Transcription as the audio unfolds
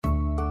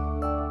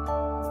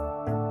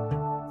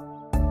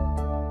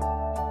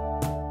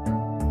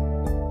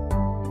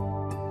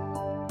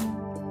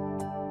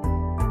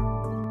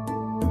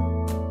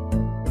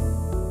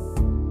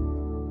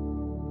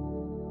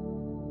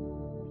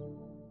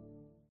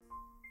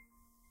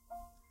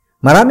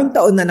Maraming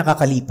taon na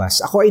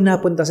nakakalipas, ako ay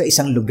napunta sa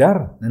isang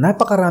lugar na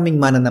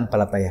napakaraming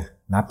mananampalataya,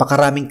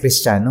 napakaraming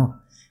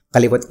Kristiyano.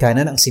 Kaliwat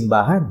kanan ang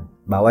simbahan.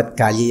 Bawat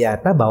kalye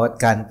yata,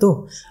 bawat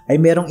kanto ay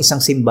merong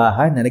isang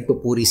simbahan na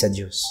nagpupuri sa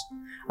Diyos.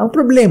 Ang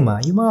problema,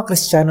 yung mga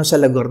Kristiyano sa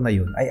lugar na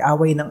yun ay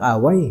away ng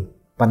away.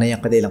 Panay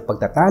ang kanilang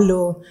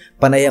pagtatalo,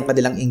 panay ang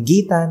kanilang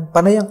inggitan,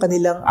 panay ang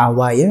kanilang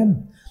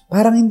awayan.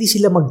 Parang hindi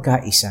sila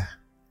magkaisa.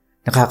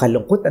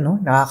 Nakakalungkot,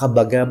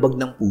 nakakabagabag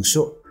ng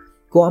puso.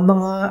 Kung ang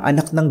mga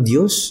anak ng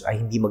Diyos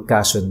ay hindi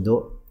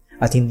magkasundo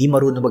at hindi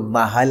marunong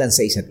magmahalan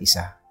sa isa't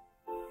isa.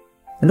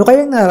 Ano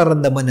kayang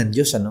nararamdaman ng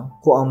Diyos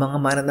kung ang mga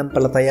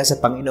mananampalataya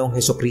sa Panginoong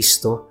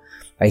Hesukristo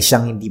ay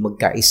siyang hindi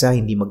magkaisa,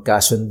 hindi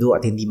magkasundo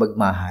at hindi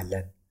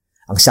magmahalan?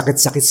 Ang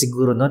sakit-sakit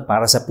siguro nun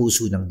para sa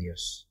puso ng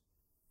Diyos.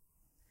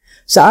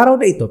 Sa araw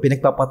na ito,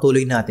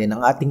 pinagpapatuloy natin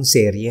ang ating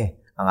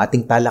serye, ang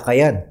ating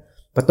talakayan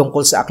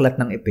patungkol sa aklat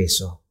ng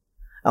Epeso.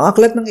 Ang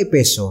aklat ng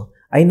Epeso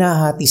ay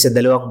nahahati sa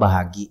dalawang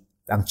bahagi.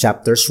 Ang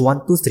chapters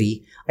 1 to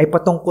 3 ay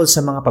patungkol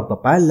sa mga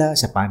pagpapala,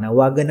 sa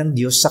panawagan ng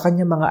Diyos sa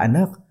kanyang mga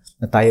anak,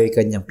 na tayo ay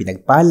kanyang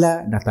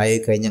pinagpala, na tayo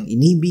ay kanyang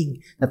inibig,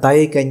 na tayo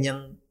ay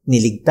kanyang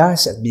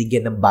niligtas at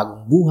binigyan ng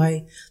bagong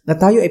buhay, na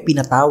tayo ay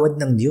pinatawad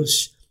ng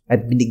Diyos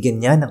at binigyan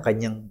niya ng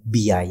kanyang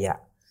biyaya.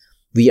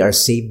 We are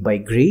saved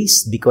by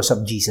grace because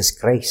of Jesus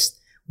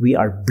Christ. We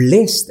are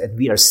blessed and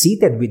we are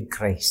seated with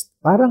Christ.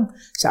 Parang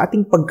sa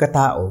ating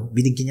pagkatao,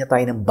 binigyan niya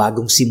tayo ng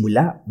bagong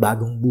simula,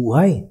 bagong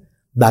buhay,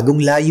 bagong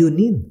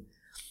layunin.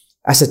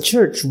 As a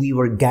church, we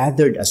were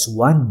gathered as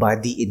one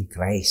body in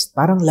Christ.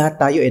 Parang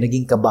lahat tayo ay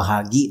naging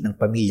kabahagi ng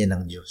pamilya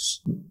ng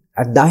Diyos.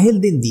 At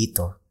dahil din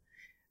dito,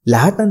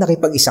 lahat ng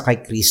nakipag-isa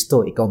kay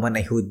Kristo, ikaw man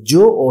ay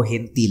Hudyo o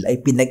Hentil, ay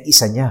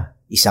pinag-isa niya.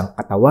 Isang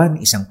katawan,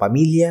 isang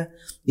pamilya,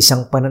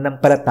 isang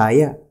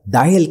pananampalataya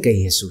dahil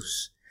kay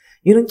Jesus.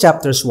 Yun ang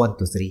chapters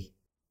 1 to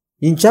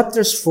 3. Yung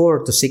chapters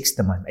 4 to 6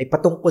 naman ay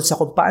patungkol sa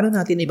kung paano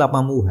natin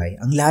ipapamuhay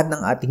ang lahat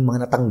ng ating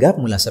mga natanggap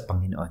mula sa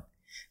Panginoon.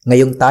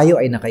 Ngayong tayo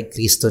ay nakay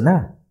Kristo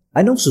na.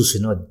 Anong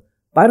susunod?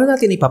 Paano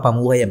natin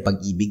ipapamuhay ang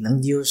pag-ibig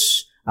ng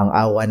Diyos, ang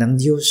awa ng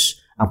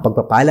Diyos, ang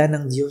pagpapala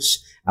ng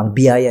Diyos, ang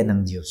biyaya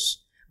ng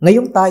Diyos?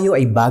 Ngayong tayo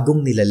ay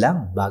bagong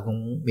nilalang,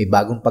 may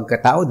bagong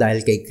pagkatao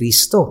dahil kay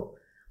Kristo.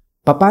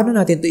 Paano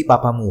natin ito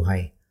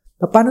ipapamuhay?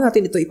 Paano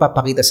natin ito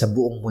ipapakita sa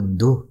buong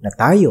mundo na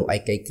tayo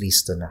ay kay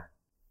Kristo na?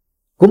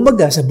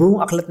 Kumbaga, sa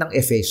buong aklat ng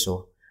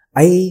Efeso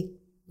ay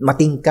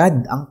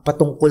matingkad ang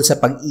patungkol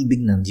sa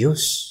pag-ibig ng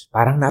Diyos.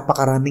 Parang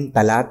napakaraming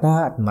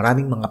talata at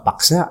maraming mga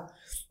paksa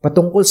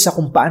patungkol sa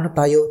kung paano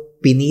tayo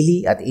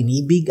pinili at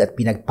inibig at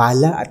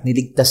pinagpala at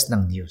niligtas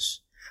ng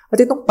Diyos. At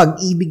itong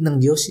pag-ibig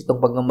ng Diyos,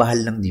 itong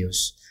pagmamahal ng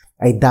Diyos,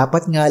 ay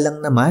dapat nga lang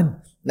naman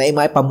na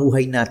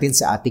maipamuhay natin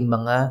sa ating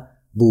mga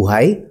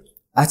buhay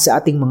at sa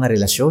ating mga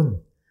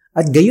relasyon.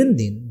 At gayon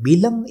din,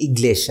 bilang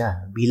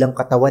iglesia, bilang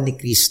katawan ni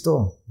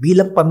Kristo,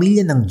 bilang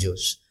pamilya ng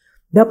Diyos,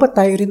 dapat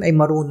tayo rin ay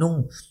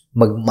marunong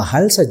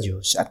magmahal sa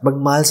Diyos at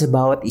magmahal sa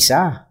bawat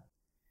isa.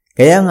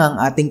 Kaya nga ang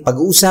ating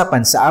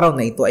pag-uusapan sa araw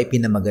na ito ay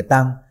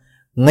pinamagatang,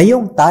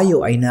 ngayong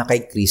tayo ay na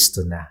kay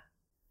Kristo na.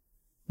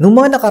 Noong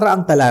mga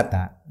nakaraang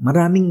talata,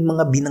 maraming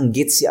mga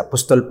binanggit si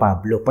Apostol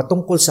Pablo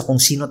patungkol sa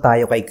kung sino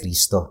tayo kay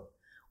Kristo.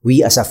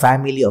 We as a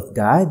family of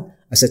God,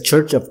 as a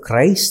church of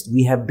Christ,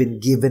 we have been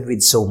given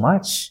with so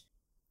much.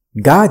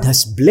 God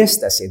has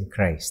blessed us in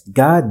Christ.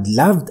 God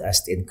loved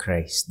us in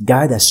Christ.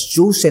 God has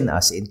chosen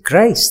us in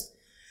Christ.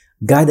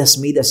 God has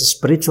made us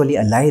spiritually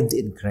alive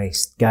in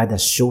Christ. God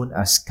has shown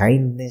us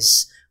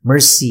kindness,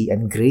 mercy,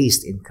 and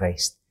grace in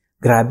Christ.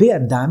 Grabe,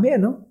 ang dami,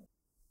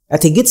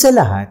 At higit sa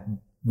lahat,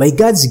 by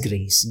God's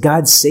grace,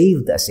 God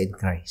saved us in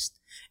Christ.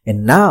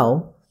 And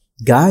now,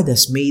 God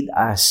has made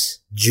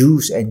us,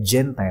 Jews and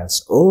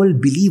Gentiles, all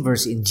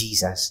believers in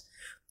Jesus,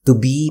 to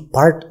be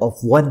part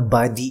of one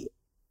body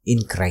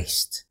in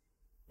Christ.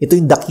 Ito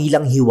yung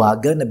dakilang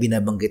hiwaga na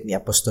binabanggit ni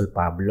Apostol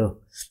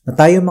Pablo, na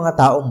tayong mga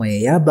taong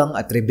mayayabang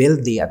at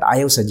rebelde at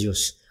ayaw sa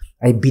Diyos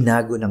ay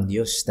binago ng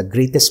Diyos. The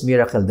greatest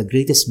miracle, the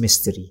greatest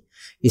mystery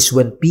is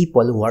when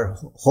people who are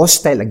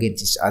hostile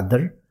against each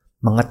other,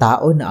 mga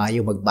tao na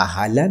ayaw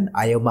magmahalan,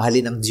 ayaw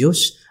mahalin ng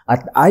Diyos,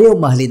 at ayaw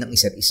mahalin ng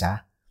isa't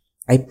isa,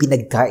 ay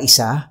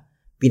pinagkaisa,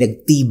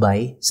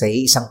 pinagtibay sa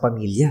isang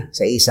pamilya,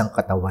 sa isang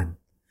katawan.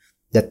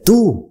 The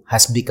two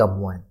has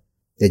become one.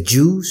 The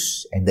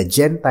Jews and the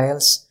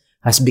Gentiles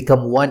has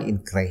become one in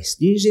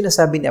Christ. Yun yung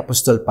sinasabi ni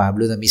Apostol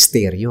Pablo na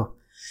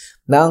misteryo.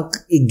 Na ang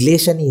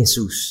iglesia ni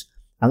Jesus,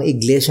 ang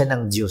iglesia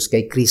ng Diyos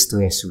kay Kristo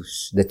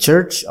Jesus, the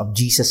church of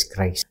Jesus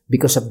Christ,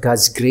 because of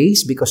God's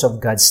grace, because of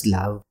God's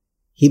love,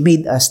 He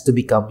made us to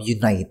become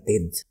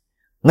united.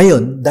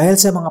 Ngayon, dahil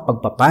sa mga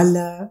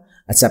pagpapala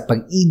at sa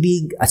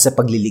pag-ibig at sa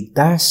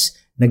pagliligtas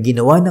na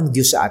ginawa ng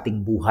Diyos sa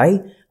ating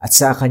buhay at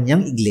sa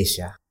kanyang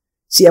iglesia,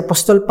 si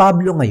Apostol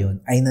Pablo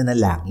ngayon ay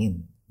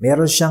nanalangin.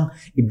 Meron siyang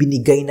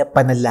ibinigay na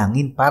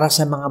panalangin para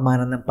sa mga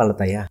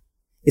mananampalataya.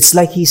 It's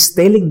like he's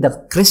telling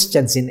the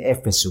Christians in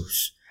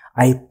Ephesus,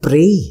 I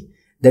pray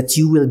that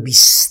you will be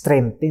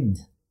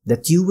strengthened,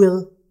 that you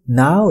will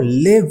now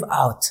live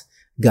out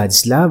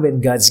God's love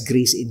and God's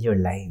grace in your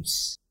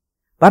lives.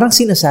 Parang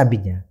sinasabi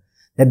niya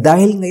Na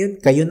dahil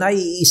ngayon kayo na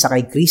iisa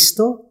kay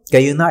Kristo,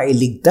 kayo na ay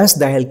ligtas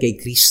dahil kay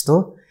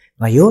Kristo,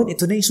 ngayon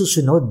ito na yung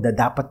susunod na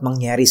dapat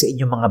mangyari sa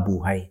inyong mga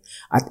buhay.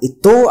 At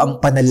ito ang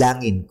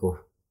panalangin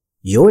ko.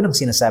 Yun ang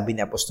sinasabi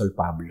ni Apostol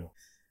Pablo.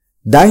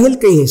 Dahil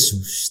kay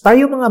Jesus,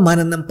 tayo mga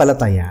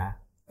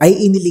mananampalataya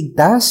ay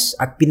iniligtas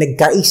at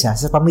pinagkaisa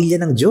sa pamilya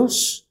ng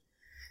Diyos.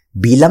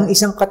 Bilang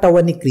isang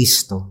katawan ni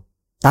Kristo,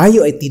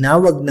 tayo ay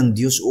tinawag ng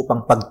Diyos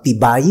upang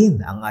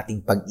pagtibayin ang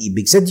ating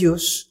pag-ibig sa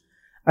Diyos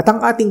at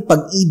ang ating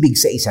pag-ibig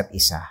sa isa't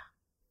isa.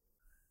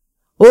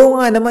 Oo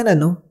nga naman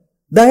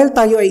dahil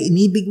tayo ay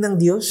inibig ng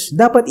Diyos,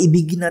 dapat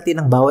ibigin natin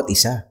ang bawat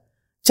isa.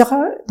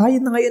 Tsaka tayo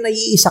na ngayon ay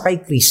iisa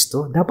kay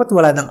Kristo. Dapat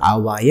wala ng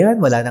awayan,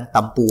 wala ng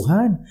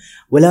tampuhan,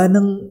 wala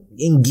ng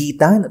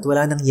inggitan at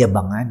wala ng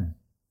yabangan.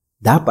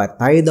 Dapat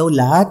tayo daw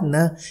lahat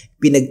na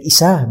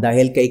pinag-isa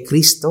dahil kay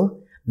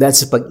Kristo, dahil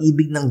sa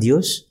pag-ibig ng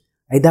Diyos,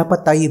 ay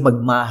dapat tayo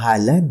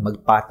magmahalan,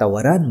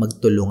 magpatawaran,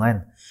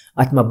 magtulungan,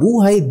 at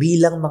mabuhay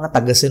bilang mga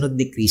tagasunod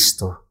ni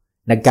Kristo,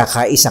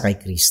 nagkakaisa kay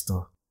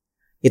Kristo.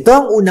 Ito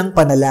ang unang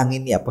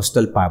panalangin ni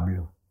Apostol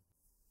Pablo.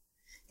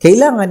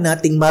 Kailangan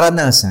nating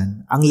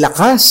maranasan ang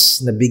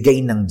lakas na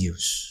bigay ng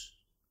Diyos.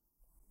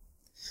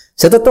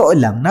 Sa totoo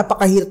lang,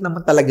 napakahirap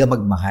naman talaga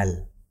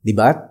magmahal.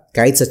 Diba?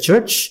 Kahit sa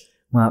church,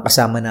 mga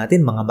kasama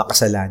natin, mga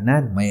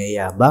makasalanan,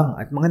 mayayabang,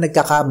 at mga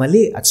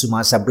nagkakamali at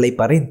sumasablay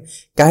pa rin.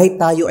 Kahit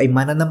tayo ay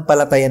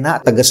mananampalataya na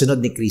at tagasunod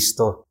ni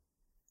Kristo.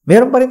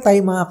 Meron pa rin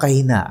tayong mga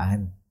kahinaan.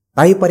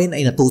 Tayo pa rin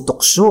ay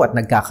natutokso at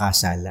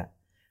nagkakasala.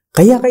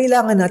 Kaya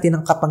kailangan natin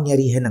ang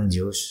kapangyarihan ng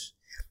Diyos.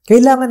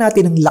 Kailangan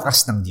natin ang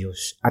lakas ng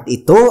Diyos. At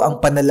ito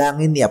ang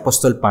panalangin ni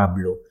Apostol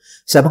Pablo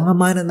sa mga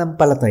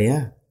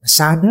mananampalataya.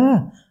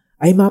 Sana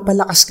ay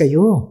mapalakas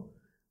kayo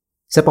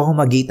sa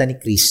pamamagitan ni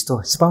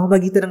Kristo, sa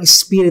pamamagitan ng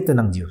Espiritu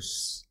ng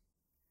Diyos.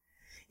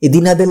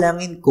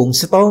 Idinadalangin kong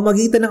sa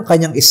pamamagitan ng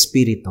Kanyang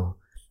Espiritu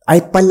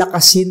ay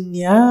palakasin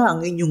niya ang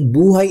inyong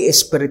buhay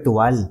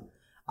espiritual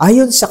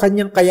ayon sa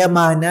Kanyang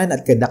kayamanan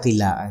at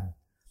kadakilaan.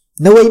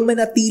 Naway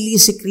manatili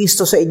si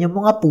Kristo sa inyong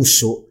mga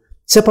puso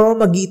sa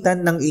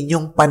pamamagitan ng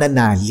inyong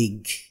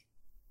pananalig.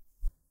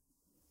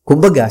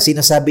 Kumbaga,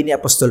 sinasabi ni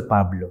Apostol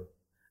Pablo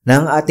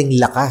na ang ating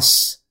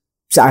lakas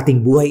sa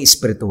ating buhay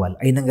espiritual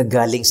ay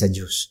nanggagaling sa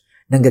Diyos,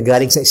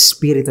 nanggagaling sa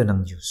Espiritu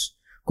ng Diyos.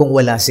 Kung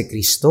wala si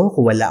Kristo,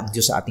 kung wala ang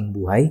Diyos sa ating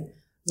buhay,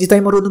 hindi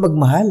tayo marunong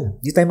magmahal,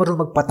 hindi tayo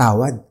marunong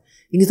magpatawad,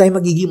 hindi tayo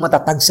magiging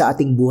matatag sa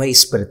ating buhay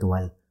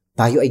espiritual.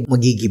 Tayo ay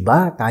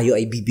magigiba, tayo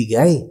ay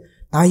bibigay,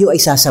 tayo ay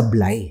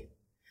sasablay.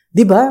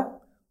 Diba?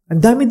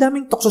 Ang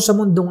dami-daming tukso sa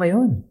mundo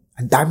ngayon.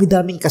 Ang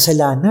dami-daming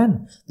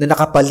kasalanan na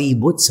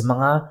nakapalibot sa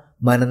mga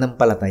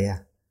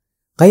mananampalataya.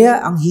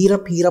 Kaya ang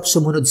hirap-hirap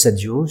sumunod sa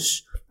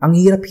Diyos. Ang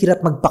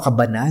hirap-hirap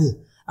magpakabanal.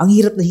 Ang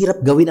hirap na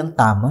hirap gawin ang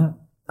tama.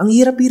 Ang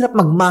hirap-hirap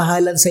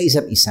magmahalan sa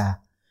isa't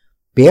isa.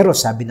 Pero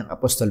sabi ng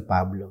Apostol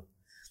Pablo,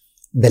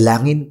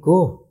 dalangin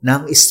ko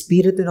na ang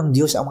Espiritu ng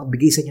Diyos ang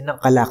magbigay sa inyo ng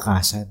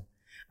kalakasan.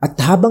 At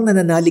habang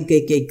nananalig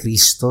kay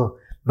Kristo,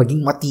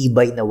 maging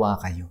matibay nawa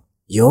kayo.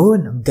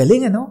 Yun, ang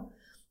galing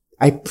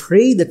I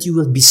pray that you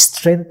will be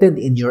strengthened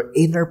in your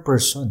inner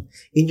person,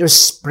 in your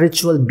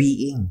spiritual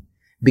being,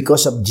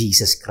 because of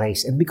Jesus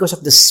Christ and because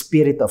of the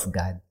Spirit of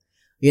God.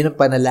 Yun ang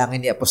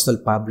panalangin ni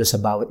Apostol Pablo sa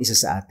bawat isa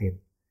sa atin.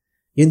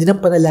 Yun din ang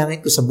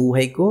panalangin ko sa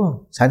buhay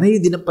ko. Sana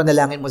yun din ang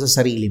panalangin mo sa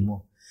sarili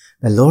mo.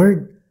 Na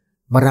Lord,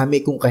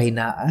 marami kong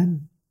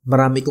kahinaan,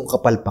 marami kong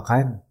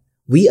kapalpakan.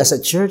 We as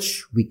a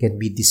church, we can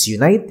be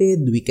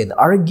disunited, we can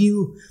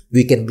argue,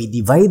 we can be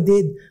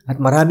divided, at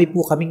marami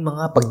po kaming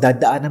mga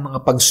pagdadaan ng mga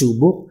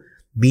pagsubok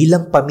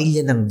bilang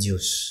pamilya ng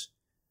Diyos.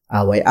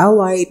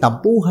 Away-away,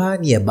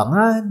 tampuhan,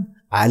 yabangan,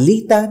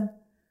 alitan.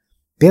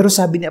 Pero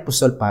sabi ni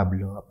Apostol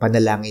Pablo,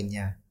 panalangin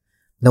niya,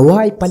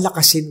 nawa ay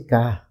palakasin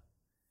ka.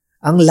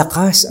 Ang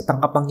lakas at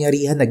ang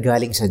kapangyarihan na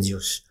galing sa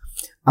Diyos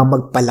ang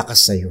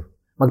magpalakas sa iyo,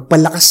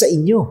 magpalakas sa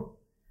inyo.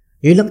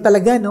 Yun lang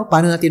talaga,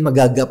 Paano natin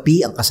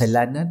magagapi ang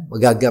kasalanan,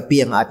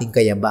 magagapi ang ating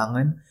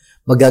kayabangan,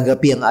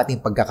 magagapi ang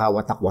ating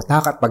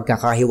pagkakawatak-watak at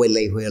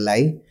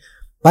pagkakahiwalay-hiwalay?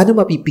 Paano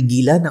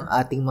mapipigilan ang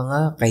ating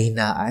mga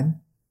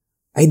kahinaan?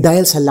 Ay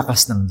dahil sa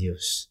lakas ng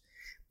Diyos.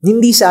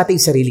 Hindi sa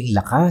ating sariling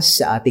lakas,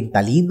 sa ating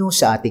talino,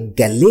 sa ating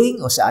galing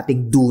o sa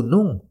ating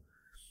dunong,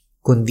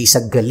 kundi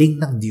sa galing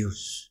ng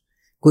Diyos,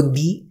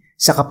 kundi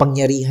sa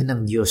kapangyarihan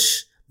ng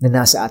Diyos na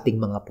nasa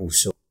ating mga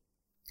puso.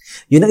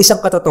 Yun ang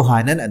isang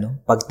katotohanan,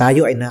 Pag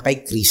tayo ay na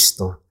kay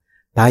Kristo,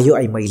 tayo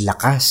ay may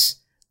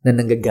lakas na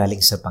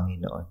nanggagaling sa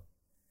Panginoon.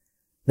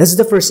 That's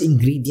the first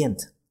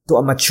ingredient to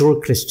a mature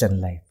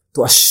Christian life,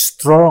 to a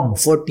strong,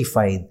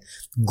 fortified,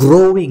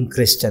 growing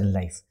Christian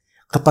life.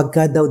 Kapag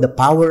ka daw the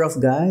power of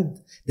God,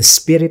 the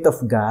Spirit of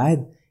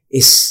God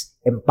is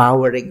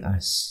empowering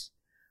us.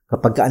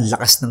 Kapag ka ang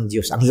lakas ng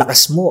Diyos, ang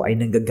lakas mo ay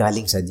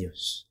nanggagaling sa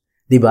Diyos.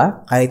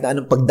 Diba? Kahit na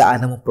anong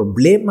pagdaanan mong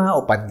problema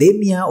o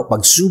pandemya o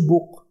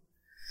pagsubok,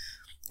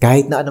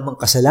 kahit na anumang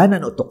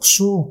kasalanan o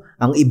tukso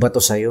ang iba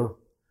to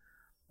sa'yo,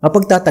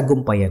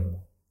 mapagtatagumpayan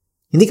mo.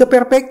 Hindi ka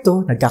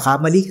perpekto,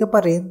 nagkakamali ka pa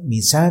rin,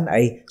 minsan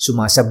ay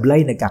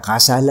sumasablay,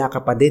 nagkakasala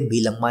ka pa din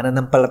bilang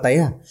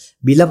mananampalataya,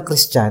 bilang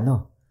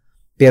Kristiyano.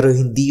 Pero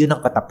hindi yun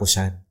ang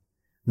katapusan.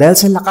 Dahil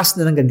sa lakas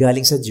na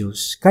nanggagaling sa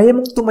Diyos, kaya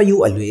mong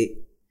tumayo uli.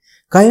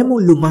 Kaya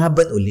mong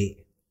lumaban uli.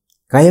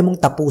 Kaya mong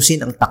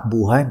tapusin ang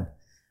takbuhan.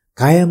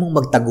 Kaya mong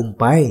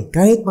magtagumpay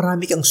kahit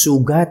marami kang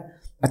sugat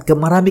at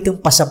marami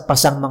kang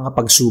pasang-pasang mga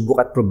pagsubok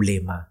at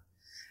problema.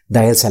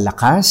 Dahil sa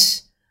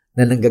lakas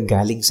na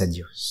nanggagaling sa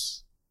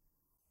Diyos.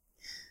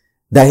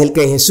 Dahil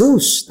kay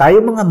Jesus, tayo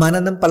mga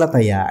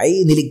mananampalataya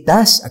ay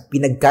iniligtas at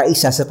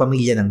pinagkaisa sa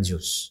pamilya ng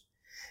Diyos.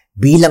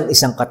 Bilang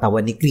isang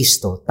katawan ni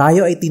Kristo,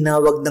 tayo ay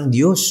tinawag ng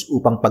Diyos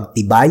upang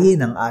pagtibayin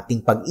ang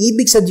ating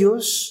pag-ibig sa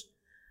Diyos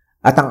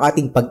at ang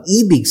ating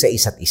pag-ibig sa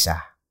isa't isa.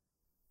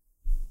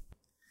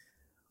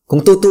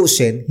 Kung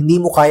tutuusin, hindi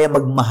mo kaya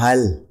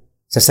magmahal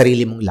sa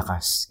sarili mong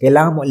lakas.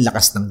 Kailangan mo ang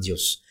lakas ng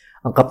Diyos,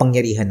 ang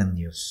kapangyarihan ng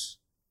Diyos.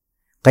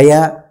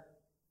 Kaya,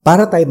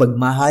 para tayo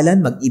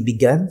magmahalan,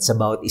 mag-ibigan sa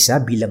bawat isa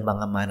bilang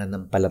mga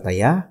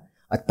mananampalataya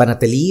at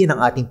panatilihin ang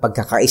ating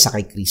pagkakaisa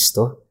kay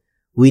Kristo,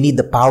 we need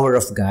the power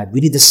of God.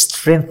 We need the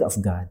strength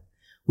of God.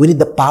 We need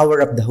the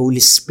power of the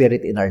Holy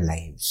Spirit in our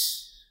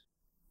lives.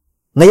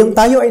 Ngayong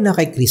tayo ay na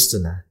kay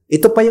Kristo na,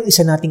 ito pa yung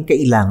isa nating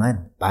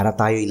kailangan para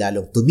tayo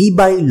lalong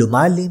tumibay,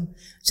 lumalim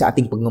sa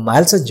ating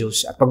pagmamahal sa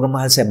Diyos at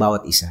pagmamahal sa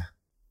bawat isa.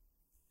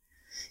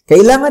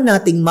 Kailangan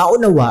nating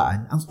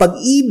maunawaan ang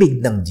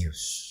pag-ibig ng Diyos.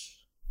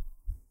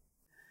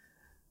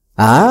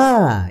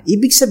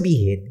 Ibig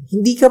sabihin,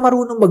 hindi ka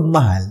marunong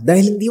magmahal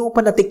dahil hindi mo pa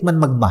natikman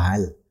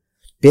magmahal.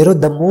 Pero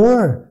the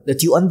more that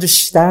you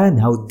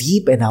understand how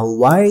deep and how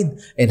wide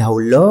and how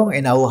long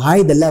and how high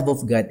the love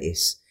of God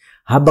is,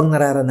 habang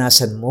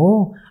nararanasan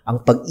mo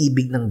ang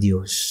pag-ibig ng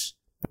Diyos,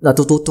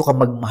 natututo ka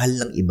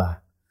magmahal ng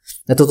iba.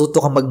 Natututo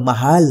ka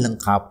magmahal ng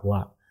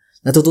kapwa.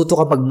 Natututo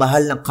ka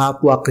magmahal ng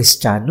kapwa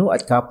Kristiyano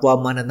at kapwa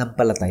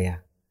mananampalataya.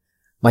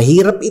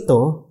 Mahirap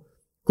ito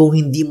kung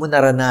hindi mo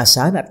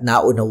naranasan at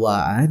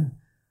naunawaan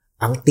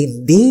ang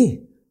tindi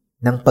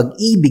ng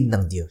pag-ibig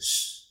ng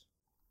Diyos.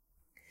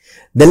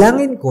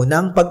 Dalangin ko na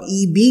ang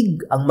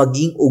pag-ibig ang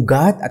maging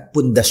ugat at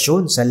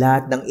pundasyon sa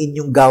lahat ng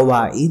inyong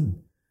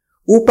gawain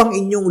upang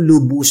inyong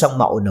lubusang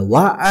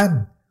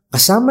maunawaan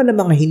kasama ng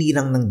mga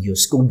hininang ng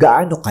Diyos kung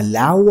gaano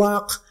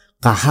kalawak,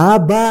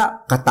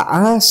 kahaba,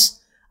 kataas,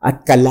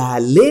 at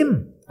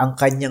kalalim ang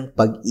kanyang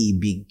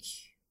pag-ibig.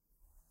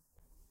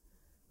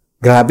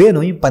 Grabe,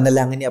 yung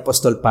panalangin ni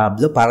Apostol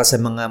Pablo para sa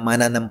mga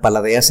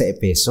mananampalataya sa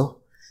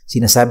Efeso.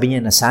 Sinasabi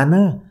niya na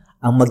sana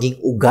ang maging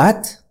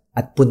ugat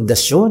at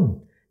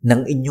pundasyon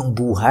ng inyong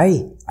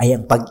buhay ay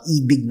ang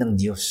pag-ibig ng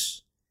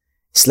Diyos.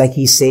 It's like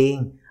he's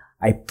saying,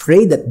 I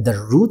pray that the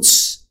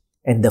roots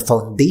and the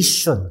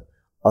foundation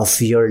of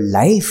your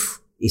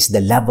life is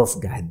the love of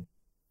God.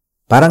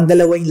 Parang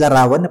dalawa yung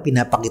larawan na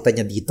pinapakita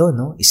niya dito,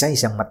 no?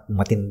 Isang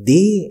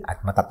matindi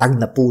at matatag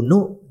na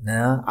puno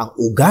na ang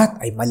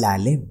ugat ay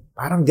malalim.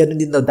 Parang ganun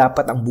din daw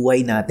dapat ang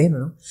buhay natin,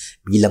 no?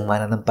 Bilang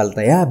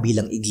mananampalataya,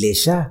 bilang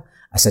iglesia,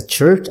 as a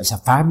church, as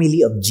a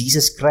family of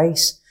Jesus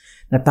Christ,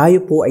 na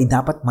tayo po ay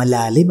dapat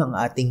malalim ang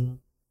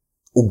ating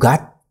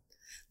ugat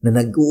na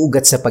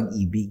nag-uugat sa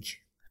pag-ibig.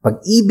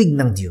 Pag-ibig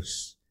ng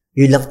Diyos.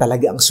 Yun lang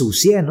talaga ang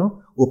susi,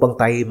 upang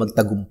tayo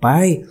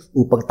magtagumpay,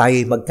 upang tayo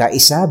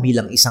magkaisa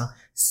bilang isang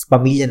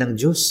pamilya ng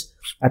Diyos,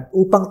 at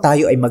upang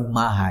tayo ay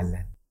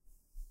magmahalan.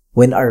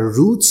 When our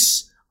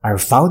roots are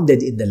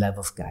founded in the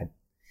love of God.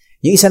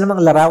 Yung isa namang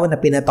larawan na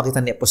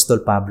pinapakita ni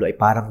Apostol Pablo ay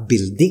parang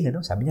building,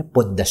 sabi niya,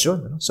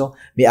 pundasyon. So,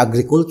 may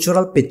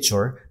agricultural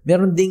picture,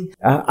 meron ding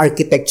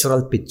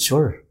architectural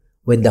picture.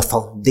 When the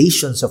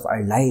foundations of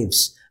our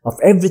lives,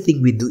 of everything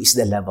we do is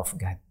the love of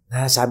God.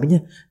 Sabi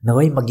niya,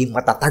 naway maging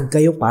matatag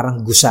kayo parang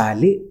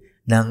gusali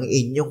ng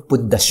inyong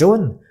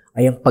pundasyon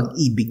ay ang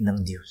pag-ibig ng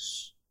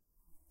Diyos.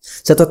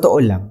 Sa totoo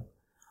lang,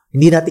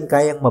 hindi natin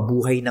kayang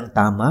mabuhay ng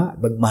tama,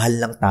 magmahal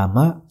ng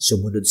tama,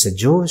 sumunod sa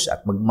Diyos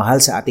at magmahal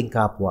sa ating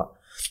kapwa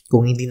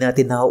kung hindi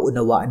natin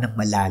nauunawaan ng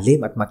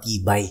malalim at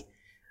matibay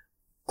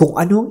kung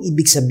ano ang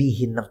ibig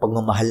sabihin ng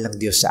pagmamahal ng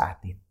Diyos sa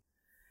atin.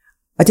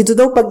 At ito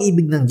daw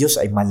pag-ibig ng Diyos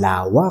ay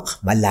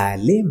malawak,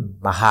 malalim,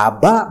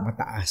 mahaba,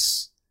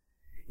 mataas.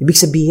 Ibig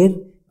sabihin,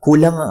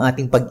 kulang ang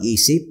ating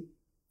pag-isip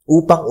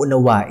upang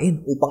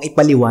unawain, upang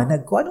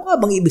ipaliwanag kung ano nga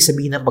bang ibig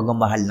sabihin ng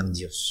pagmamahal ng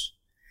Diyos.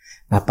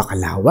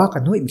 Napakalawak,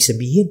 ibig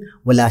sabihin,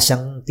 wala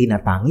siyang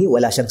tinatangi,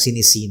 wala siyang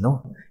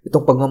sinisino.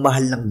 Itong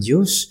pagmamahal ng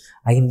Diyos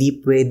ay hindi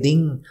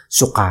pwedeng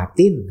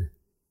sukatin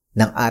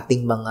ng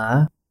ating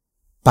mga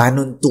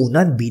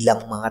panuntunan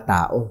bilang mga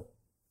tao.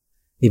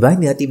 Diba?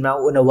 Hindi natin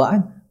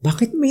mauunawaan.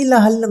 Bakit may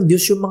lahal ng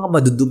Diyos yung mga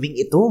maduduming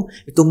ito?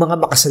 Itong mga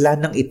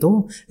makasalanang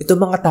ito?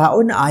 Itong mga tao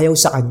na ayaw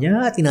sa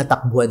Kanya at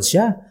tinatakbuhan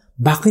siya?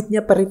 Bakit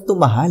niya pa rin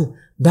tumahal?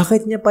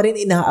 Bakit niya pa rin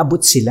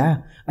inaabot sila?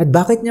 At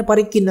bakit niya pa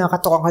rin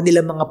kinakatok ang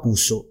kanilang mga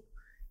puso?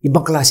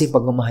 Ibang klaseng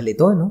pagmamahal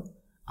ito,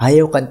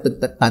 Ayaw kang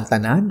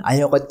tantanan,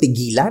 ayaw kang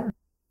tigilan.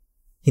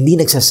 Hindi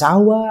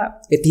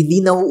nagsasawa at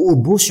hindi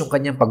nauubos yung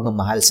kanyang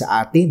pagmamahal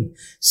sa atin,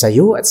 sa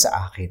iyo at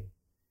sa akin.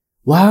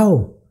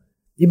 Wow!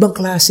 Ibang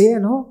klase,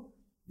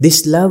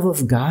 This love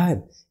of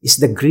God is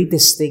the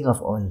greatest thing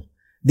of all.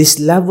 This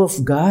love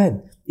of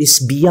God is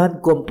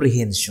beyond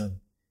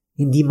comprehension.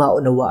 Hindi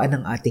maunawaan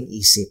ng ating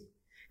isip.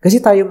 Kasi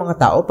tayo mga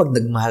tao, pag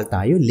nagmahal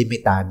tayo,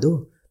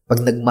 limitado.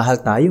 Pag nagmahal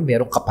tayo,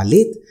 merong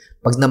kapalit.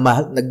 Pag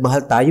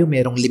nagmahal tayo,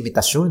 merong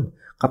limitasyon.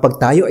 Kapag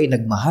tayo ay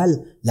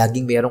nagmahal,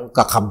 laging merong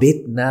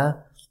kakabit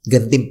na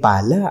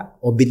gantimpala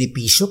o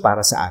benepisyo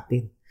para sa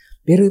atin.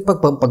 Pero yung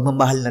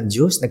pagmamahal ng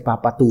Diyos,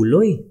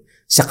 nagpapatuloy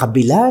sa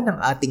kabila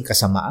ng ating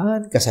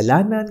kasamaan,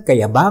 kasalanan,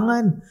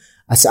 kayabangan,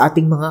 at sa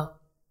ating mga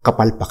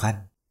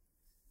kapalpakan.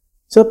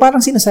 So parang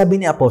sinasabi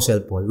ni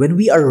Apostle Paul, when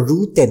we are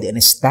rooted and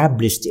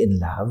established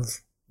in love,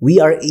 we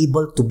are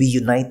able to be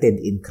united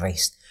in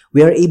Christ.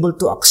 We are able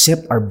to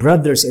accept our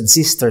brothers and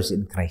sisters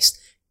in Christ.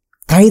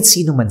 Kahit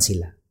sino man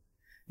sila.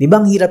 Di ba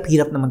ang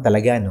hirap-hirap naman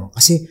talaga, no?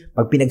 Kasi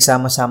pag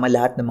pinagsama-sama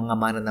lahat ng mga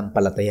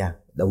mananampalataya,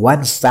 the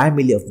one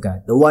family of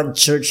God, the one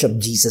church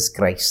of Jesus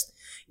Christ,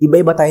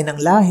 iba-iba tayo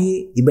ng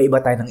lahi, iba-iba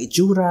tayo ng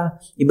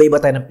itsura, iba-iba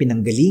tayo ng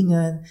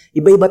pinanggalingan,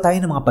 iba-iba tayo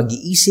ng mga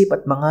pag-iisip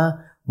at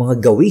mga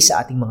gawi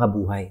sa ating mga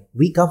buhay.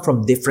 We come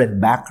from different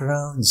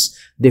backgrounds,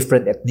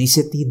 different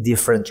ethnicity,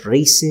 different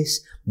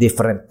races,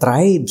 different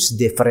tribes,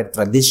 different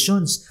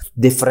traditions,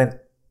 different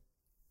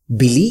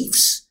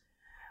beliefs.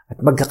 At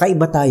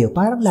magkakaiba tayo,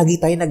 parang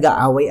lagi tayo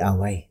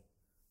nag-aaway-away.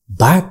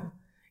 But,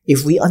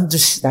 if we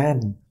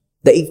understand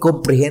the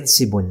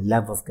incomprehensible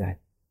love of God,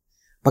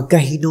 pagka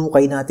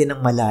hinukay natin ng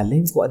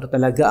malalim kung ano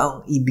talaga ang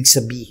ibig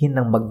sabihin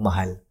ng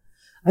magmahal,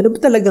 ano ba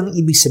talagang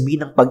ibig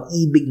sabihin ng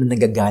pag-ibig na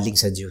nagagaling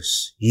sa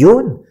Diyos?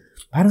 Yun!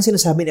 Parang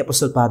sinasabi ni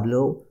Apostol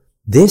Pablo,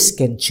 this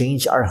can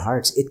change our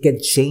hearts. It can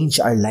change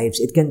our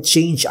lives. It can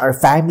change our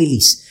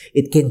families.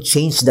 It can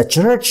change the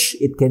church.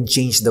 It can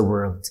change the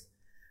world.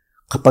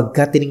 Kapag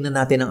tinignan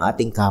natin ang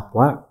ating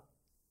kapwa,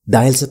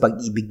 dahil sa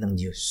pag-ibig ng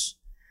Diyos,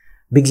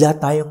 bigla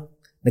tayong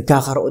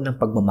nagkakaroon ng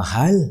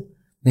pagmamahal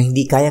na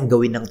hindi kayang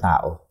gawin ng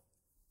tao.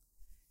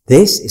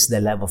 This is the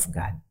love of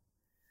God.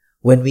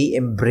 When we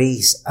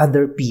embrace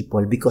other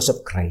people because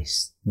of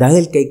Christ,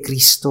 dahil kay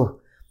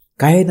Kristo,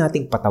 kaya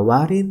nating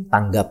patawarin,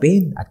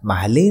 tanggapin, at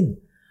mahalin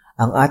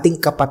ang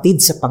ating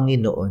kapatid sa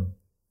Panginoon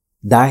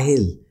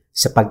dahil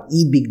sa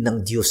pag-ibig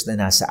ng Diyos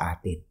na nasa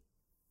atin.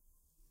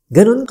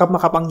 Ganun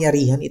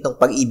makapangyarihan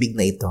itong pag-ibig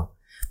na ito.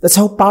 That's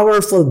how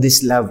powerful this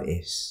love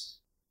is.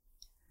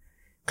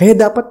 Kaya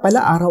dapat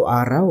pala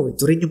araw-araw,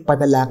 ito rin yung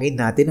panalangin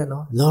natin,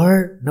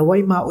 Lord,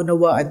 naway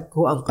maunawaan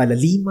ko ang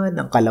kalaliman,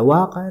 ang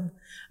kalawakan,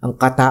 ang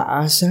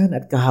kataasan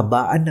at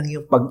kahabaan ng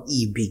iyong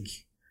pag-ibig.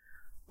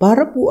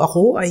 Para po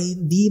ako ay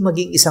hindi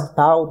maging isang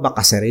tao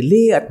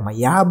makasarili at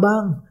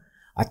mayabang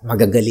at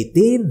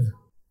magagalitin.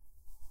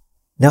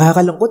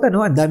 Nakakalungkot,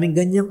 ang daming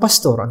ganyang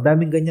pastor, ang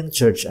daming ganyang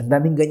church, ang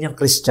daming ganyang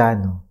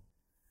Kristiyano.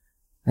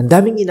 Ang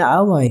daming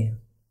inaaway,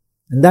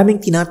 ang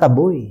daming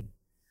tinataboy,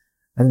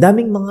 ang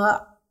daming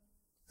mga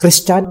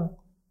Kristiyano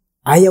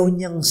ayaw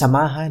niyang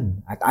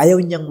samahan at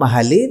ayaw niyang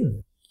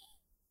mahalin.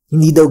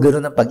 Hindi daw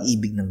ganoon ang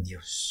pag-ibig ng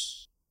Diyos.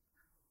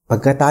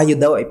 Pagka tayo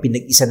daw ay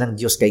pinag-isa ng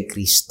Diyos kay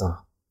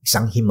Kristo,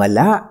 isang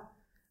himala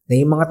na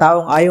yung mga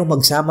taong ayaw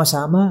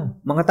magsama-sama,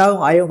 mga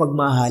taong ayaw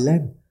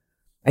magmahalan,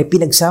 ay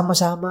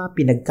pinagsama-sama,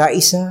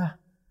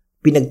 pinagkaisa,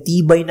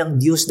 pinagtibay ng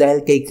Diyos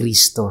dahil kay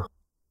Kristo.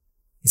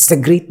 It's the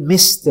great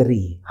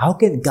mystery. How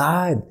can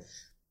God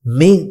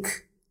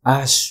make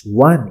us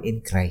one in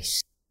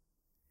Christ?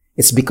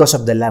 It's because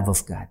of the love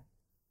of God.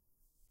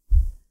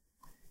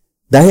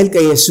 Dahil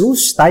kay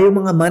Jesus, tayo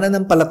mga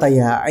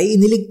mananampalataya ay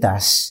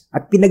iniligtas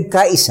at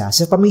pinagkaisa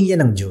sa pamilya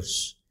ng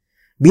Diyos.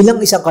 Bilang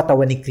isang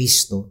katawan ni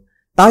Kristo,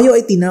 tayo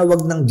ay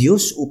tinawag ng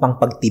Diyos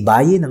upang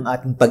pagtibayin ang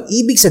ating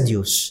pag-ibig sa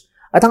Diyos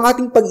at ang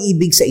ating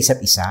pag-ibig sa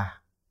isa't isa.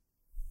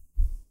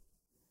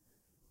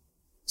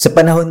 Sa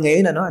panahon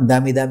ngayon, ang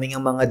dami-daming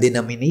ang mga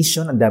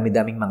denomination, ang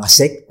dami-daming mga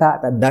sekta,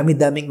 at ang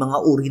dami-daming mga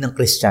uri ng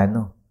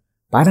Kristiyano.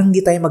 Parang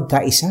hindi tayo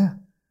magkaisa.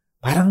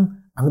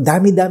 Parang ang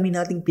dami-dami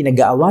nating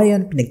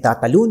pinag-aawayan,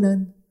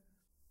 pinagtatalunan.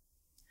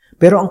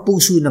 Pero ang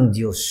puso ng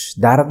Diyos,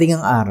 darating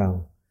ang araw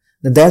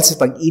na dahil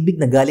sa pag-ibig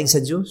na galing sa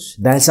Diyos,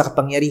 dahil sa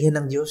kapangyarihan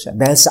ng Diyos,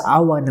 dahil sa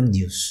awa ng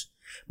Diyos,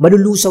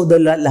 malulusaw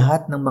daw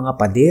lahat ng mga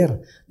pader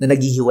na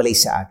naghihiwalay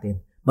sa atin.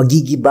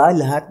 Magigiba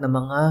lahat ng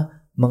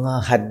mga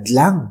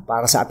hadlang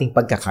para sa ating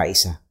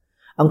pagkakaisa.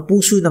 Ang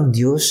puso ng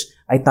Diyos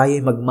ay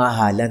tayo'y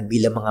magmahalan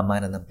bilang mga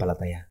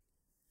mananampalataya.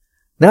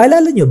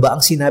 Naalala niyo ba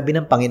ang sinabi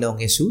ng Panginoong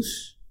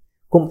Yesus?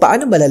 Kung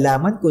paano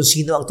malalaman kung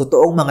sino ang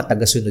totoong mga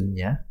tagasunod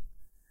niya?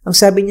 Ang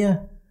sabi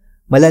niya,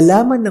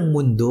 malalaman ng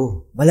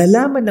mundo,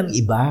 malalaman ng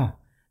iba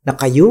na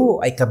kayo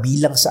ay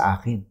kabilang sa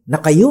akin,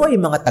 na kayo ay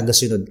mga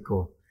tagasunod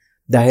ko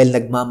dahil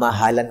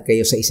nagmamahalan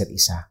kayo sa isa't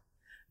isa.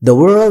 The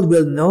world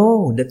will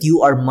know that you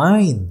are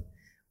mine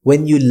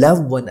when you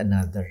love one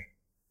another.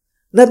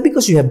 Not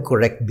because you have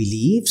correct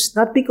beliefs,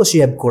 not because you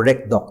have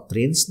correct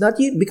doctrines, not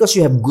because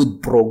you have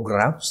good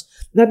programs,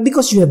 not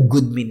because you have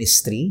good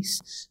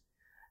ministries.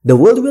 The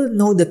world will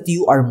know that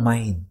you are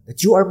mine,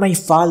 that you are my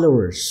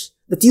followers,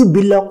 that you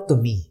belong to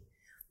me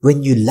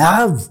when you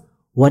love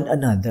one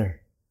another.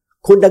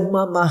 Kung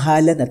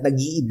nagmamahalan at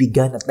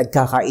nag-iibigan at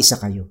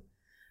nagkakaisa kayo,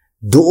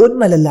 doon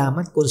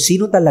malalaman kung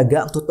sino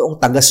talaga ang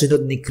totoong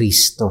tagasunod ni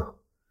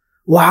Kristo.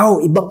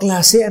 Wow, ibang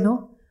klase,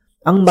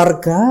 Ang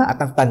marka at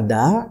ang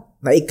tanda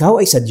na ikaw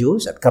ay sa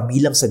Diyos at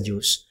kabilang sa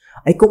Diyos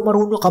ay kung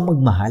marunong ka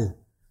magmahal.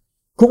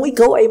 Kung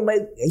ikaw ay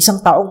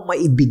isang taong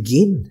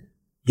maibigin,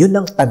 yun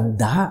ang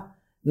tanda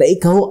na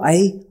ikaw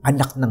ay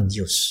anak ng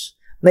Diyos,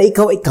 na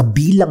ikaw ay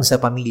kabilang sa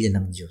pamilya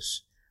ng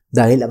Diyos.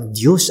 Dahil ang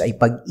Diyos ay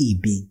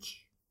pag-ibig.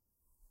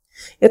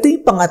 Ito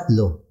yung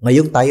pangatlo.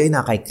 Ngayong tayo ay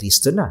na kay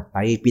Kristo na.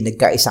 Tayo ay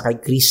pinagkaisa kay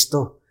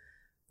Kristo.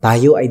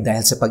 Tayo ay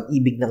dahil sa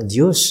pag-ibig ng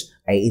Diyos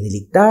ay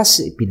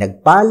iniligtas,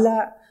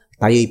 pinagpala,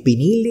 tayo ay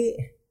pinili.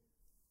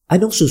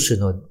 Anong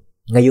susunod?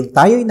 Ngayong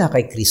tayo ay na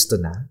kay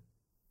Kristo na.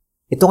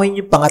 Ito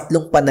ngayon yung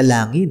pangatlong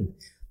panalangin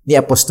ni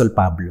Apostol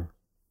Pablo.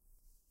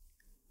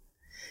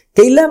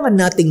 Kailangan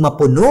nating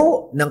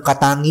mapuno ng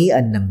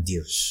katangian ng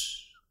Diyos.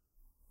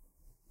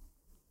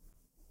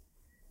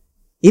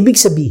 Ibig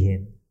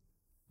sabihin,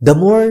 the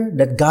more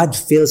that God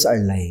fills our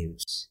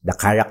lives, the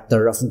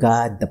character of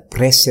God, the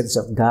presence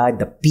of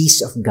God, the peace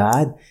of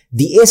God,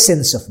 the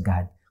essence of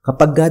God,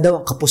 kapag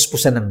daw ang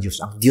kapuspusan ng Diyos,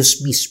 ang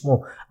Diyos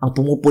mismo ang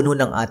pumupuno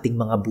ng ating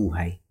mga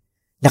buhay,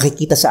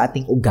 nakikita sa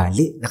ating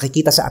ugali,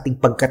 nakikita sa ating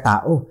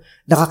pagkatao,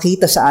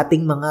 nakikita sa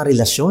ating mga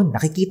relasyon,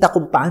 nakikita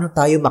kung paano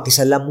tayo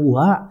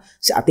makisalamuha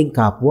sa ating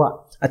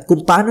kapwa, at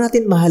kung paano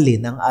natin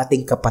mahalin ang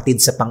ating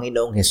kapatid sa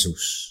Panginoong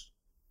Hesus.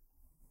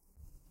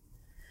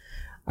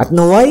 At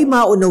naway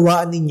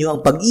maunawaan ninyo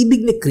ang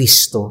pag-ibig ni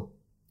Kristo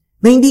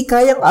na hindi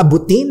kayang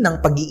abutin ng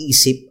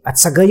pag-iisip at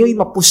sa gayo'y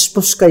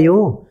mapuspos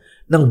kayo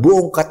ng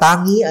buong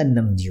katangian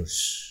ng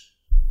Diyos.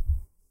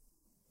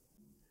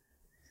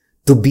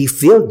 To be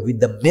filled with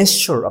the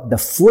measure of the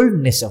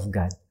fullness of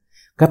God.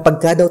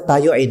 Kapag ka daw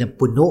tayo ay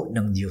napuno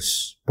ng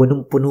Diyos,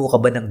 punong-puno ka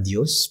ba ng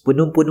Diyos?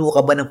 Punong-puno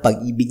ka ba ng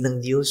pag-ibig ng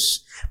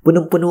Diyos?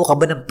 Punong-puno ka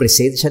ba ng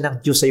presensya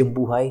ng Diyos sa iyong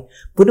buhay?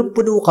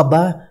 Punong-puno ka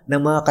ba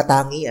ng mga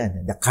katangian,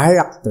 the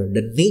character,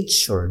 the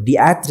nature, the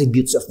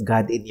attributes of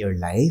God in your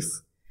life?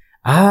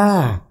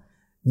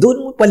 Doon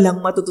mo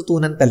palang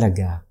matututunan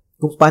talaga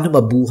kung paano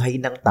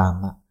mabuhay ng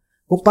tama.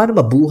 Kung paano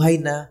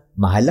mabuhay na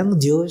mahal ang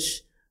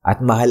Diyos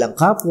at mahal ang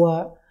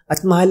kapwa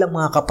at mahal ang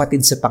mga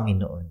kapatid sa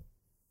Panginoon.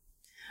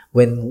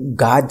 When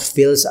God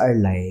fills our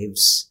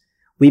lives,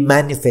 we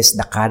manifest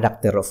the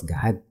character of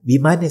God. We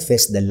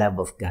manifest the love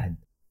of God.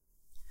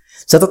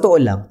 Sa totoo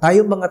lang,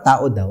 tayong mga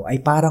tao daw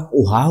ay parang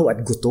uhaw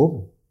at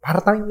gutom.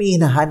 Parang tayong may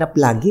hinahanap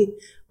lagi.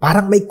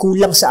 Parang may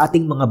kulang sa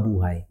ating mga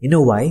buhay. You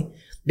know why?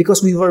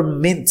 Because we were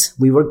meant,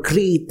 we were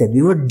created,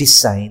 we were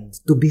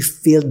designed to be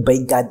filled by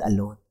God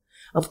alone.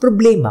 Ang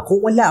problema,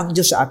 kung wala ang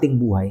Diyos sa ating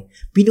buhay,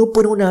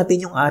 pinupuno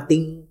natin yung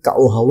ating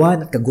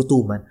kauhawan at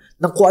kagutuman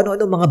ng kung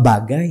ano-ano mga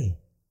bagay.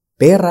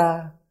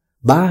 Pera,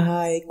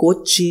 bahay,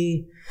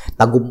 kotse,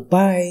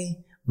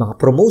 tagumpay, mga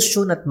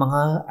promotion at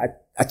mga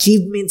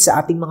achievements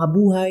sa ating mga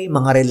buhay,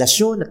 mga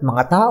relasyon at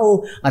mga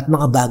tao at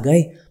mga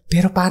bagay.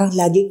 Pero parang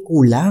laging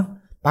kulang.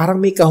 Parang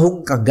may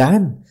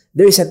kahungkagan.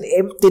 There is an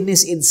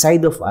emptiness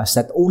inside of us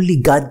that only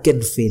God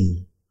can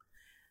fill.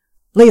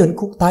 Ngayon,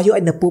 kung tayo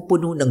ay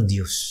napupuno ng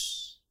Diyos,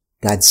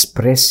 God's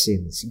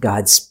presence,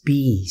 God's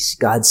peace,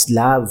 God's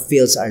love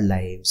fills our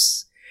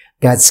lives.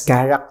 God's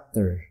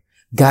character,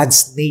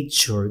 God's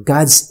nature,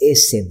 God's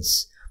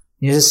essence.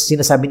 Yung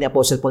sinasabi ni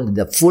Apostle Paul,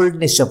 the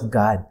fullness of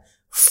God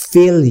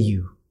fill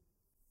you.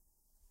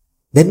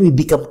 Then we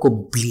become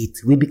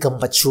complete, we become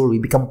mature,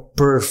 we become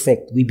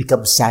perfect, we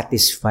become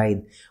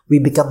satisfied, we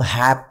become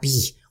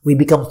happy, we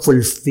become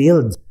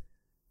fulfilled,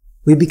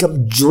 we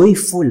become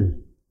joyful,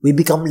 we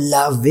become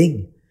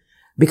loving.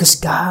 Because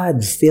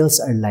God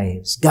fills our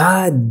lives,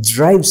 God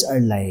drives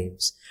our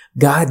lives,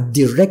 God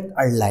directs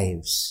our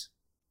lives.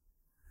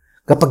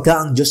 Kapag ka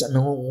ang Diyos ang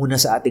nangunguna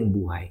sa ating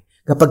buhay,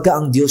 kapag ka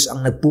ang Diyos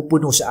ang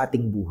nagpupuno sa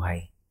ating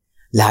buhay,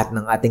 lahat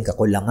ng ating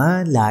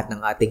kakulangan, lahat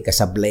ng ating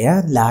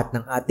kasablayan, lahat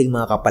ng ating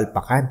mga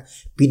kapalpakan,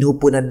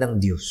 pinupunan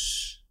ng Diyos.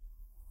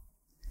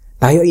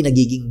 Tayo ay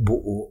nagiging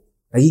buo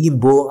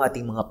ang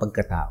ating mga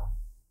pagkatao.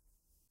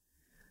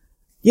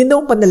 Yun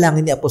daw ang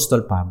panalangin ni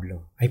Apostol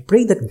Pablo. I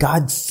pray that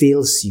God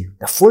fills you.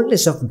 The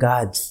fullness of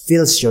God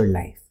fills your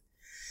life.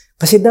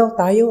 Kasi daw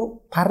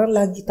tayo, parang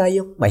lagi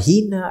tayong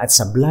mahina at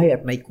sablay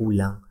at may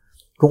kulang.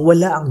 Kung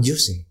wala ang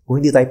Diyos kung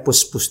hindi tayo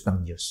puspos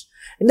ng Diyos.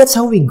 And that's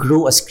how we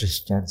grow as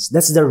Christians.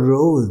 That's the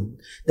road.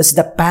 That's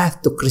the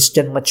path to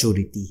Christian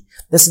maturity.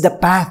 That's the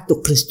path to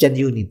Christian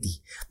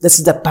unity.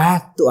 That's the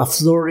path to a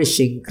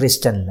flourishing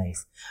Christian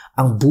life.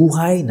 Ang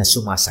buhay na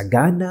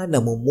sumasagana,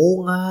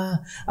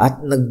 namumunga, at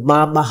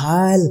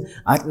nagmamahal,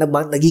 at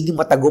nagiging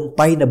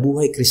matagumpay na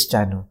buhay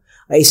Kristiyano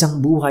ay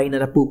isang buhay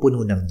na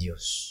napupuno ng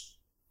Diyos.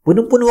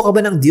 Punong-puno ka ba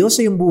ng Diyos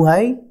sa iyong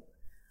buhay?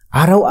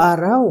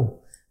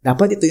 Araw-araw.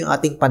 Dapat ito yung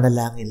ating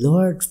panalangin.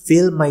 Lord,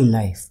 fill my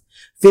life.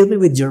 Fill me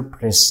with your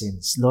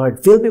presence.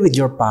 Lord, fill me with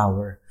your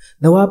power.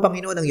 Nawa,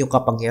 Panginoon, ang iyong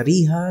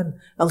kapangyarihan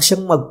ang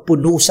siyang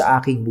magpuno sa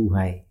aking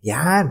buhay.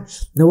 Yan.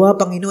 Nawa,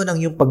 Panginoon, ang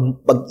iyong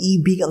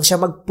pag-ibig ang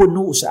siyang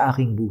magpuno sa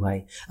aking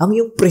buhay. Ang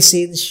iyong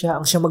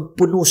presensya ang siyang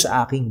magpuno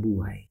sa aking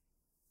buhay.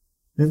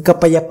 Ang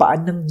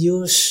kapayapaan ng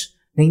Diyos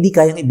na hindi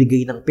kayang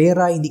ibigay ng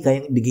pera, hindi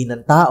kayang ibigay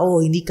ng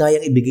tao, hindi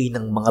kayang ibigay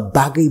ng mga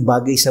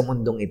bagay-bagay sa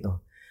mundong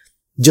ito.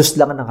 Diyos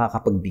lang ang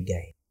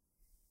nakakapagbigay.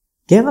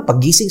 Kaya nga,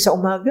 paggising sa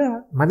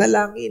umaga,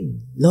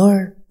 manalangin.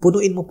 Lord,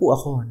 punuin mo po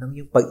ako ng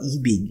iyong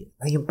pag-ibig,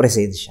 ng iyong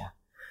presensya.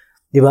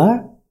 Di ba?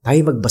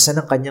 Tayo magbasa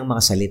ng kanyang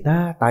mga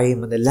salita, tayo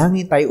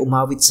manalangin, tayo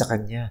umawit sa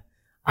kanya.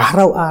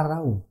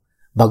 Araw-araw.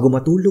 Bago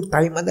matulog,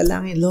 tayo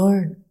manalangin,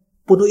 Lord,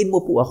 punuin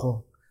mo po ako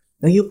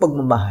ng iyong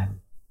pagmamahal.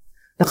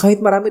 Na kahit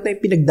marami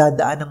tayong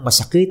pinagdadaan ng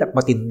masakit at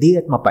matindi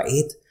at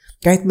mapait,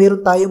 kahit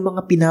meron tayong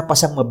mga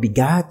pinapasang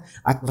mabigat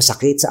at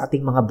masakit sa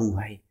ating mga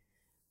buhay,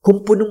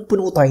 kung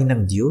punong-puno tayo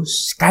ng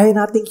Diyos, kaya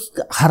nating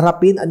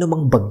harapin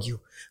anumang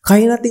bagyo,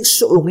 kaya nating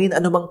suungin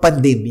anumang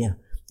pandemya,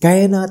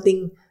 kaya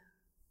nating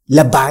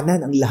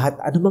labanan ang lahat,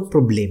 anumang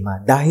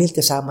problema, dahil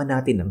kasama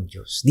natin ang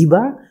Diyos. Di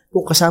ba?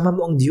 Kung kasama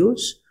mo ang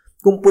Diyos,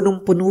 kung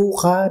punong-puno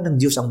ka ng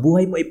Diyos, ang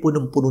buhay mo ay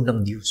punong-puno ng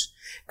Diyos.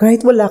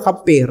 Kahit wala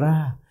kang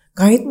pera,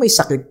 kahit may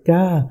sakit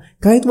ka,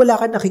 kahit wala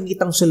kang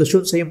nakikitang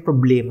solusyon sa iyong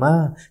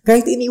problema,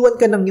 kahit iniwan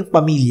ka ng iyong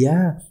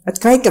pamilya, at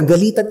kahit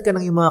kagalitan ka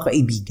ng iyong mga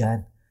kaibigan,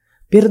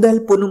 pero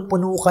dahil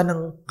punong-puno ka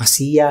ng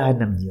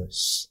kasiyahan ng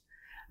Diyos,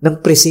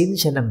 ng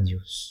presensya ng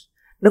Diyos,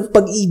 ng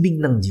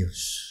pag-ibig ng Diyos,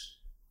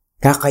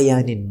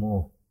 kakayanin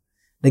mo,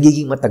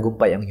 nagiging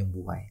matagumpay ang iyong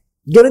buhay.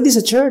 Ganon din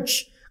sa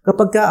church.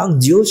 Kapag ka ang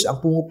Diyos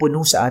ang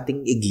pumupuno sa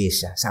ating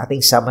iglesia, sa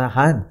ating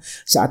samahan,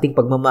 sa ating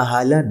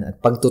pagmamahalan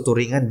at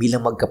pagtuturingan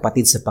bilang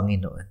magkapatid sa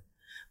Panginoon.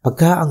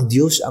 Pagka ang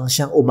Diyos ang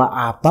siyang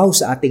umaapaw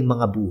sa ating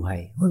mga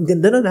buhay. Ang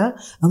ganda nun ha?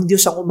 Ang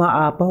Diyos ang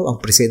umaapaw, ang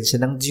presensya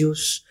ng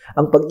Diyos,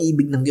 ang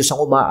pag-ibig ng Diyos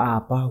ang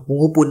umaapaw,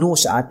 pumupuno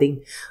sa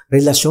ating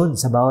relasyon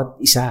sa bawat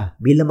isa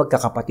bilang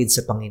magkakapatid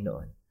sa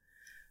Panginoon.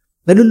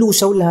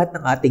 Nalulusaw lahat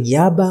ng ating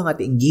yabang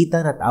at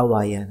inggitan at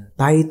awayan.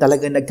 Tayo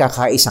talaga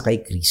nagkakaisa kay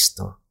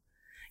Kristo.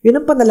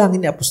 Yun ang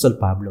panalangin ni Apostol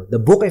Pablo.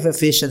 The book of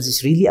Ephesians is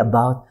really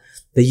about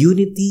the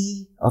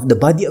unity of the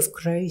body of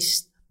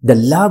Christ, the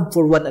love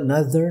for one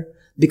another,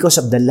 because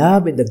of the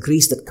love and the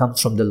grace that comes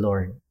from the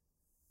Lord.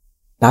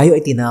 Tayo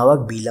ay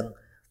tinawag bilang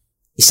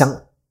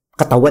isang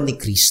katawan ni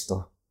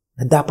Kristo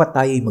na dapat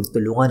tayo ay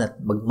magtulungan at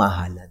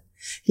magmahalan.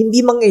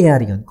 Hindi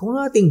mangyayari yun kung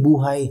ating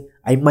buhay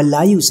ay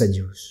malayo sa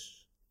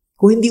Diyos.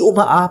 Kung hindi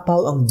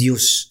umaapaw ang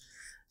Diyos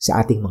sa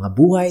ating mga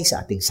buhay,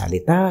 sa ating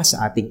salita,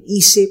 sa ating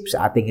isip,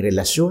 sa ating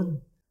relasyon.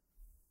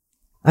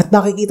 At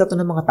makikita to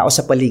ng mga tao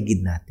sa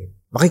paligid natin.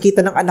 Makikita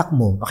ng anak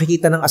mo,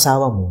 makikita ng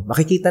asawa mo,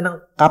 makikita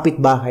ng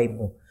kapitbahay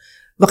mo,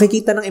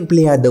 makikita ng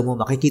empleyado mo,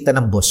 makikita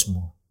ng boss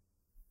mo.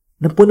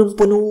 Na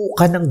punong-puno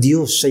ka ng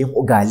Diyos sa iyong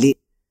ugali.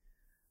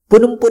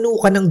 Punong-puno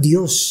ka ng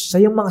Diyos sa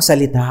iyong mga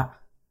salita.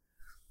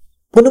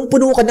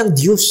 Punong-puno ka ng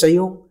Diyos sa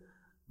iyong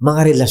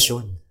mga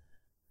relasyon.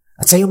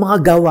 At sa iyong mga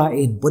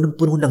gawain,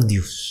 punong-puno ng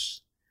Diyos.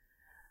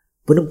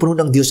 Punong-puno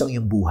ng Diyos ang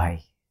iyong buhay.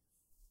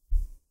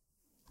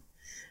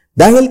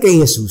 Dahil kay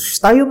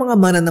Jesus, tayo mga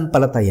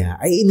mananampalataya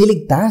ay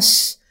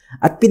iniligtas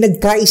at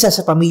pinagkaisa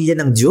sa pamilya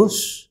ng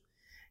Diyos.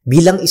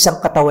 Bilang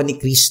isang katawan ni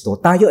Kristo,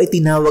 tayo ay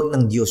tinawag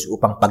ng Diyos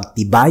upang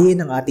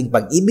pagtibayin ang ating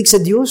pag-ibig sa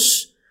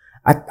Diyos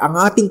at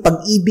ang ating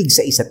pag-ibig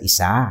sa isa't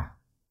isa.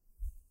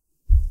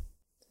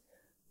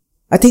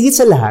 At higit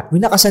sa lahat,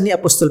 minakasan ni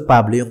Apostol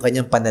Pablo yung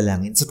kanyang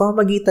panalangin sa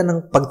pamamagitan ng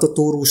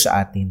pagtuturo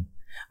sa atin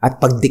at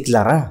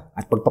pagdeklara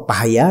at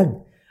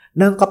pagpapahayag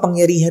ng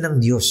kapangyarihan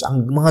ng Diyos,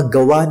 ang mga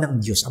gawa ng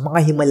Diyos, ang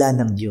mga himala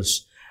ng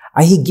Diyos,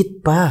 ay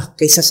higit pa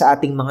kaysa sa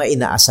ating mga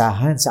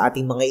inaasahan, sa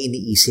ating mga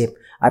iniisip,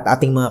 at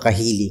ating mga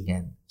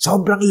kahilingan.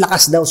 Sobrang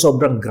lakas daw,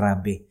 sobrang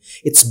grabe.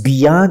 It's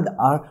beyond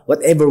our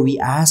whatever we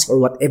ask, or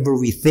whatever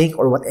we think,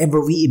 or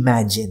whatever we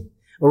imagine,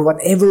 or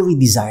whatever we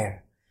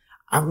desire.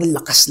 Ang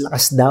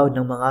lakas-lakas daw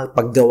ng mga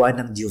paggawa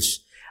ng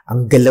Diyos,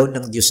 ang galaw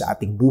ng Diyos sa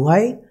ating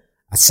buhay,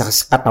 at sa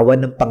katawan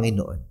ng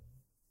Panginoon.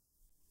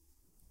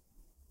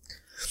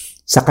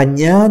 Sa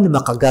Kanya na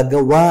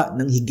makagagawa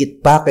ng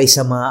higit pa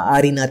kaysa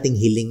maaari nating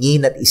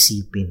hilingin at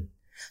isipin.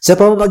 Sa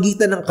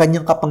pamamagitan ng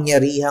Kanyang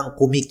kapangyarihang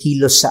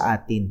kumikilos sa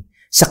atin.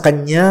 Sa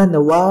Kanya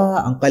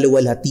nawa ang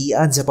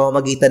kaluwalhatian sa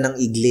pamamagitan ng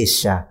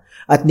Iglesia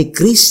at ni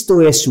Kristo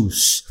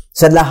Jesus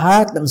sa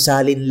lahat ng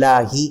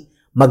salinlahi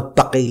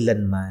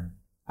magpakailanman.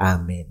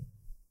 Amen.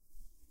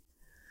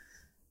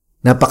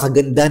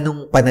 Napakaganda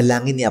nung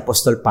panalangin ni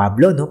Apostol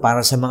Pablo, no,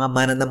 para sa mga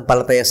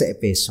mananampalataya sa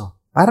Efeso.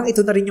 Parang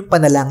ito na rin yung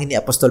panalangin ni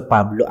Apostol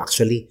Pablo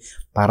actually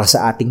para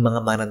sa ating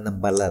mga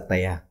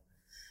mananampalataya.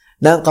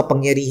 Na ang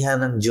kapangyarihan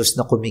ng Diyos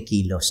na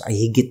kumikilos ay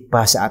higit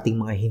pa sa ating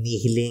mga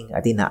hinihiling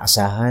at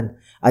inaasahan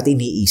at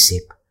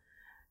iniisip.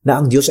 Na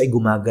ang Diyos ay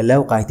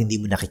gumagalaw kahit hindi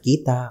mo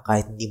nakikita,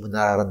 kahit hindi mo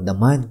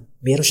nararamdaman.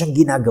 Meron siyang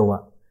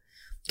ginagawa.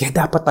 Kaya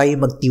dapat tayo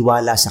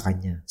magtiwala sa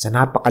Kanya, sa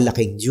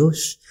napakalaking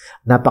Diyos,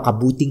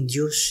 napakabuting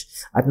Diyos,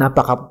 at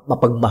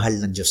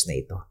napakamapagmahal ng Diyos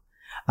na ito.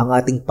 Ang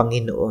ating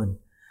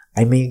Panginoon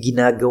ay may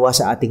ginagawa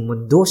sa ating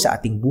mundo, sa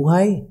ating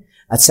buhay,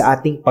 at sa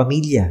ating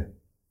pamilya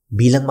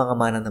bilang mga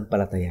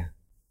mananampalataya.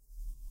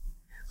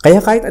 Kaya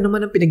kahit ano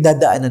man ang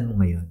pinagdadaanan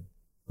mo ngayon,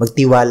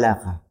 magtiwala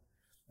ka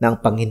na ang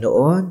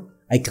Panginoon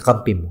ay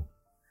kakampi mo.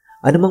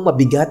 Ano mang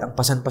mabigat ang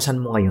pasan-pasan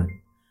mo ngayon,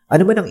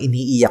 ano man ang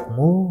iniiyak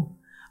mo,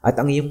 at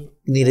ang iyong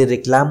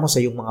nirereklamo sa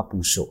iyong mga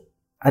puso,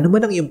 ano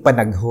man ang iyong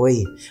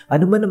panaghoy,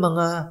 ano man ang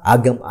mga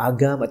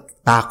agam-agam at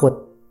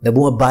takot na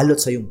bumabalot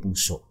sa iyong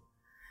puso,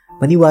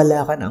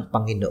 Maniwala ka na ang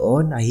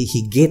Panginoon ay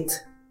higit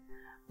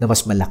na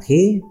mas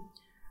malaki,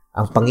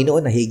 ang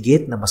Panginoon ay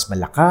higit na mas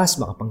malakas,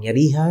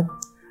 makapangyarihan,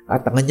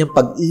 at ang kanyang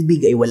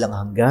pag-ibig ay walang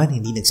hanggan,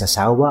 hindi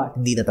nagsasawa,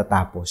 hindi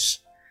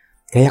natatapos.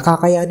 Kaya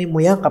kakayanin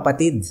mo yan,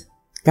 kapatid.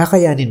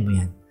 Kakayanin mo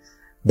yan.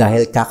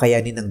 Dahil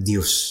kakayanin ng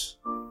Diyos.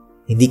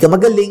 Hindi ka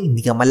magaling,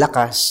 hindi ka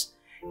malakas,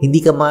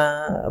 hindi ka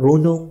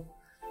marunong,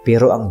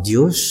 pero ang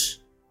Diyos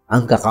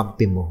ang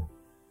kakampi mo.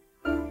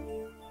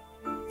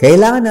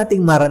 Kailangan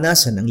nating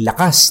maranasan ang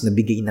lakas na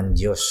bigay ng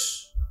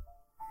Diyos.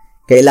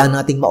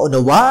 Kailangan nating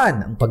maunawaan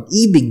ang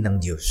pag-ibig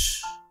ng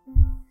Diyos.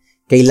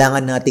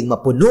 Kailangan nating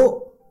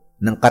mapuno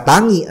ng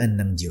katangian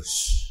ng Diyos.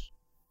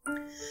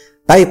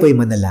 Tayo po'y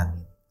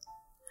manalangin.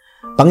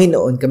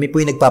 Panginoon, kami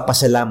po'y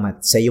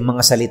nagpapasalamat sa iyong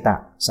mga salita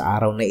sa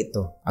araw na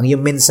ito. Ang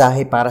iyong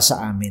mensahe para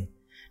sa amin,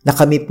 na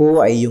kami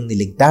po ay iyong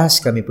niligtas,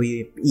 kami po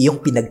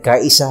iyong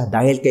pinagkaisa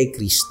dahil kay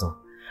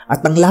Kristo.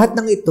 At ang lahat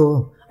ng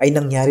ito ay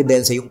nangyari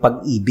dahil sa iyong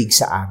pag-ibig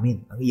sa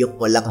amin. Ang iyong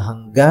walang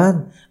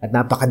hanggan at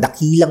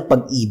napakadakilang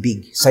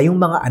pag-ibig sa iyong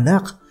mga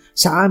anak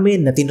sa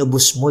amin na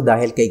tinubos mo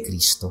dahil kay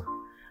Kristo.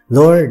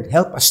 Lord,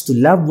 help us to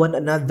love one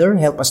another.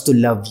 Help us to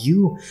love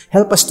you.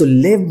 Help us to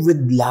live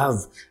with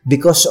love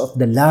because of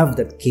the love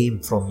that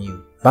came from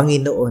you.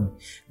 Panginoon,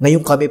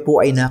 ngayon kami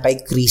po ay na kay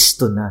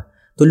Kristo na.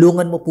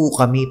 Tulungan mo po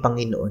kami,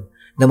 Panginoon,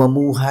 na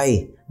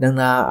mamuhay ng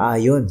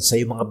naaayon sa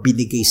iyong mga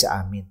binigay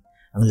sa amin.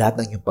 Ang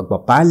lahat ng iyong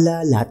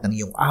pagpapala, lahat ng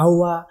iyong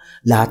awa,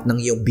 lahat ng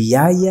iyong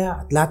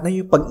biyaya, at lahat ng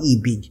iyong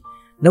pag-ibig.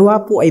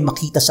 Nawa po ay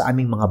makita sa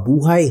aming mga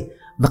buhay,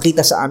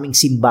 makita sa aming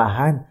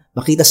simbahan,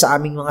 makita sa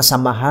aming mga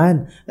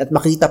samahan, at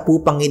makita po,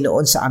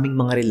 Panginoon, sa aming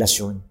mga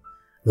relasyon.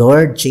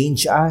 Lord,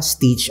 change us,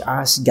 teach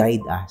us,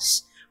 guide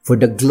us. For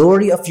the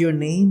glory of your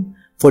name,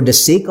 for the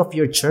sake of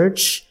your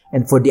church,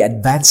 and for the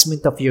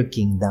advancement of your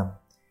kingdom.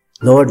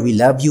 Lord, we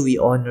love you, we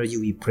honor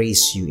you, we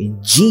praise you. In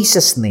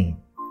Jesus'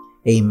 name,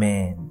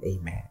 amen.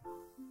 Amen.